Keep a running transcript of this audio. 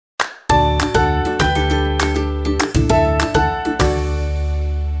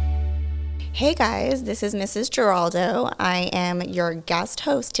Hey guys, this is Mrs. Giraldo. I am your guest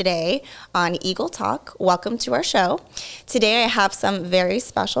host today on Eagle Talk. Welcome to our show. Today I have some very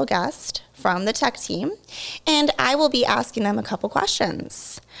special guests from the tech team, and I will be asking them a couple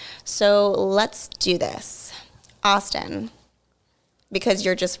questions. So let's do this. Austin, because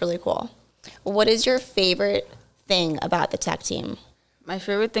you're just really cool, what is your favorite thing about the tech team? My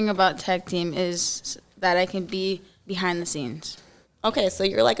favorite thing about tech team is that I can be behind the scenes. Okay, so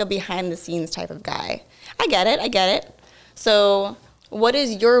you're like a behind-the-scenes type of guy. I get it. So what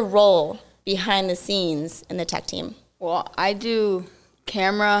is your role behind the scenes in the tech team? Well, I do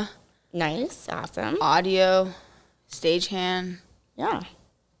camera. Nice, awesome. Audio, stagehand. Yeah.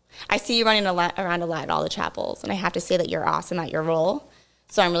 I see you running around a lot at all the chapels, and I have to say that you're awesome at your role,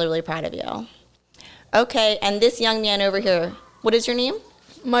 so I'm really, really proud of you. Okay, and this young man over here, what is your name?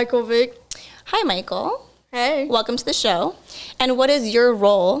 Michael Vick. Hi, Michael. Hey. Welcome to the show. And what is your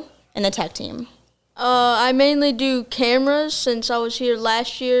role in the tech team? I mainly do cameras since I was here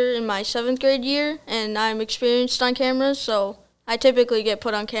last year in my 7th grade year, and I'm experienced on cameras, so I typically get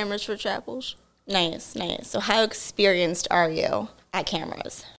put on cameras for chapels. Nice. So how experienced are you at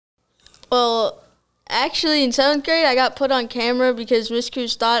cameras? Well, actually in 7th grade I got put on camera because Miss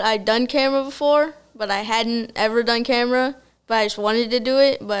Cruz thought I'd done camera before, but I hadn't ever done camera, but I just wanted to do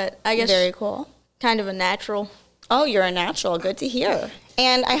it, but I guess Very cool. kind of a natural. Oh, you're a natural. Good to hear.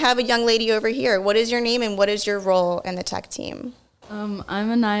 And I have a young lady over here. What is your name and what is your role in the tech team? I'm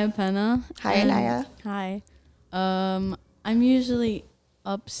Anaya Penna. Hi, Anaya. Hi. I'm usually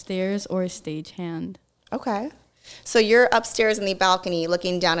upstairs or stagehand. Okay. So you're upstairs in the balcony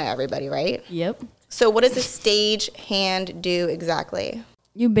looking down at everybody, right? Yep. So what does a stage hand do exactly?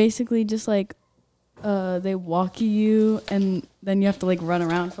 You basically just they walkie you, and then you have to run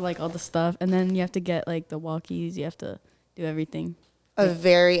around for all the stuff, and then you have to get the walkies. You have to do everything. A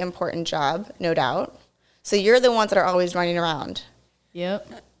very important job, no doubt. So you're the ones that are always running around. Yep.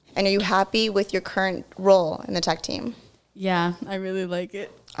 And are you happy with your current role in the tech team? Yeah, I really like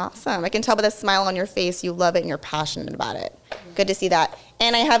it. Awesome. I can tell by the smile on your face you love it and you're passionate about it. Good to see that.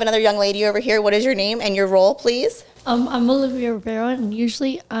 And I have another young lady over here. What is your name and your role, please? I'm Olivia Rivera, and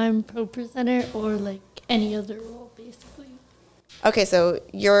usually I'm pro presenter or any other role, basically. Okay, so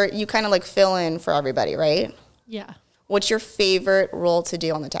you kind of fill in for everybody, right? Yeah. What's your favorite role to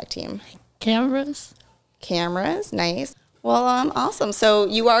do on the tech team? Cameras. Cameras, nice. Well, awesome. So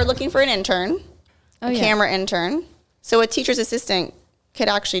you are looking for an intern, camera intern. So a teacher's assistant could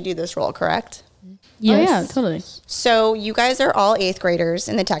actually do this role, correct? Yes. Oh, yeah, totally. So you guys are all 8th graders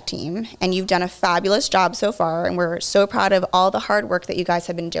in the tech team, and you've done a fabulous job so far, and we're so proud of all the hard work that you guys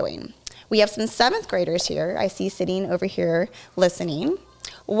have been doing. We have some 7th graders here I see sitting over here listening.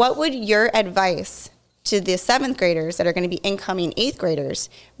 What would your advice to the 7th graders that are going to be incoming 8th graders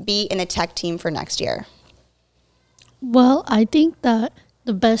be in the tech team for next year? Well, I think that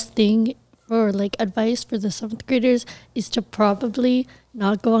the best thing for advice for the 7th graders is to probably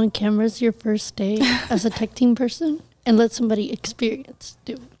not go on cameras your first day as a tech team person and let somebody experienced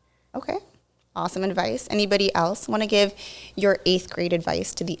do it. Okay. Awesome advice. Anybody else want to give your 8th grade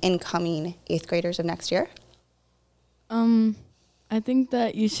advice to the incoming 8th graders of next year? I think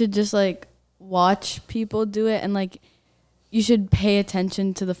that you should just watch people do it, and you should pay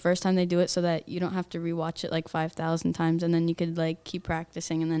attention to the first time they do it so that you don't have to rewatch it 5,000 times, and then you could keep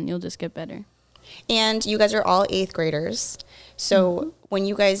practicing, and then you'll just get better. And you guys are all 8th graders. So when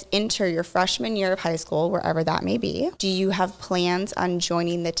you guys enter your freshman year of high school, wherever that may be, do you have plans on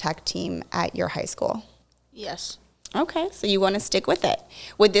joining the tech team at your high school? Yes. Okay, so you want to stick with it.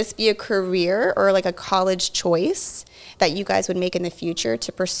 Would this be a career or a college choice that you guys would make in the future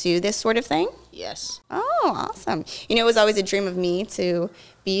to pursue this sort of thing? Yes. Oh, awesome. It was always a dream of me to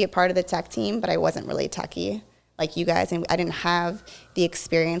be a part of the tech team, but I wasn't really techie like you guys, and I didn't have the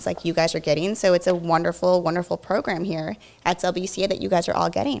experience like you guys are getting. So it's a wonderful, wonderful program here at WCA that you guys are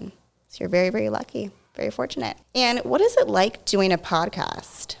all getting. So you're very, very lucky, very fortunate. And what is it like doing a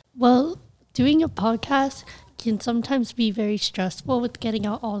podcast? Well, doing a podcast can sometimes be very stressful with getting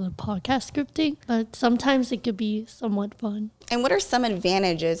out all the podcast scripting, but sometimes it could be somewhat fun. And what are some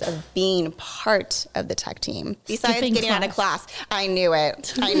advantages of being part of the tech team besides Skipping getting out of class? I knew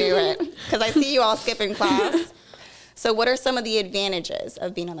it because I see you all skipping class. So what are some of the advantages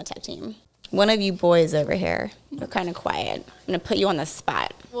of being on the tech team? One of you boys over here, you're kind of quiet. I'm going to put you on the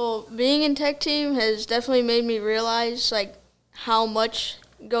spot. Well, being in tech team has definitely made me realize how much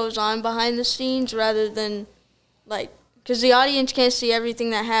goes on behind the scenes rather than because the audience can't see everything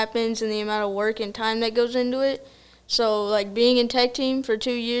that happens and the amount of work and time that goes into it. So being in tech team for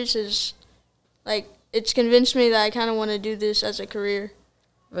 2 years is it's convinced me that I kind of want to do this as a career.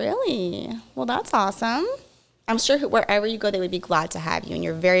 Really? Well, that's awesome. I'm sure wherever you go, they would be glad to have you, and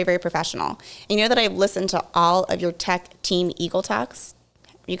you're very, very professional. And you know that I've listened to all of your tech team Eagle Talks?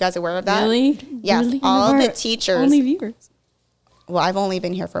 Are you guys aware of that? Really? Yes, Really? all One of of the our teachers. Only viewers. Well, I've only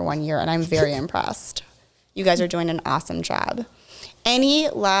been here for 1 year, and I'm very impressed. You guys are doing an awesome job. Any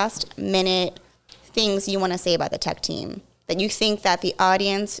last minute things you want to say about the tech team that you think that the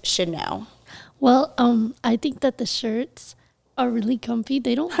audience should know? Well, I think that the shirts are really comfy.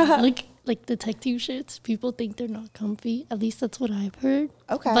 They don't look like the tech team shirts. People think they're not comfy. At least that's what I've heard.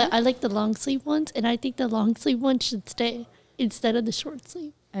 Okay. But I like the long sleeve ones, and I think the long sleeve ones should stay instead of the short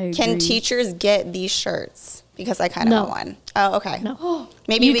sleeve. I Can agree. teachers get these shirts? Because I kind of No. want one. Oh, okay. No.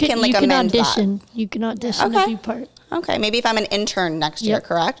 Maybe we can like you can amend audition. You can audition to Okay. be part. Okay, maybe if I'm an intern next year, Yep.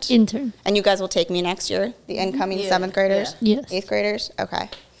 correct? Intern. And you guys will take me next year, the incoming Yeah. 7th graders? Yeah. Yes. 8th graders? Okay.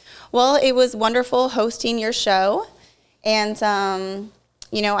 Well, it was wonderful hosting your show. And,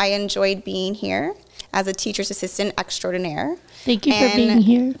 I enjoyed being here as a teacher's assistant extraordinaire. Thank you for And being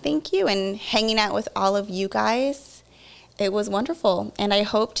here. Thank you. And hanging out with all of you guys. It was wonderful. And I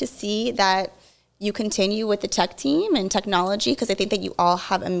hope to see that you continue with the tech team and technology, because I think that you all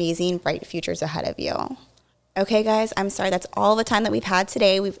have amazing, bright futures ahead of you. Okay, guys, I'm sorry. That's all the time that we've had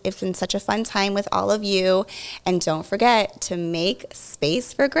today. It's been such a fun time with all of you. And don't forget to make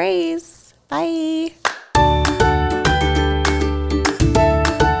space for Grace. Bye.